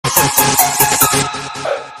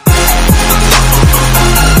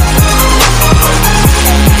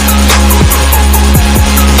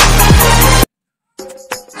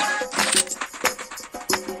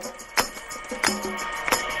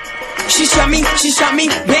She shot me,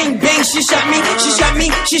 bang bang, she shot me, bang bang, she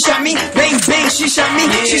shot me, bang bang, she shot me,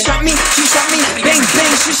 bang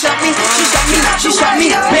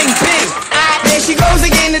bang. There she goes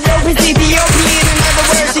again, the dope is Ethiopian. In other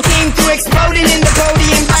words, she came through exploding in the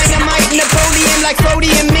podium, dynamite Napoleon, like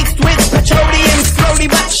sodium mixed with petroleum, slowly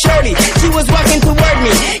but surely. She was walking toward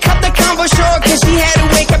me, cut the convo short cause she had to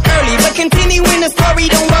wake up early. But continuing the story,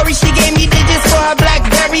 don't worry, she gave me digits for her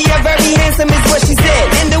BlackBerry. A very handsome is what she said,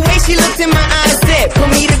 and the way she looked in my eyes said, put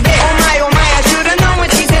me to bed. Oh my, I should've known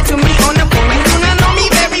what she said to me on the phone. You do not know me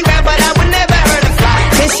very well, but I would never hurt a fly.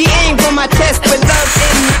 Then she aimed for my chest with love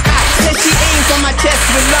in her eye. Said she aimed for my chest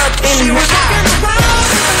with love in her eye.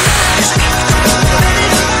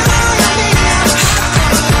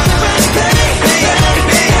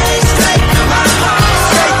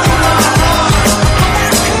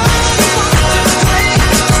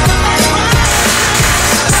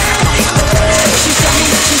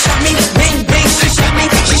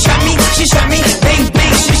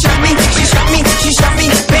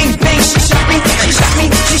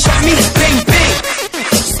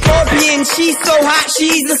 She's so hot,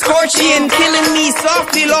 she's a scorpion, killing me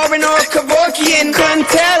softly, Lauren or Kevorkian. Couldn't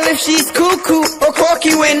tell if she's cuckoo or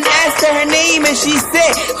corky when asked her name, and she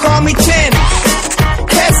said, call me Chen.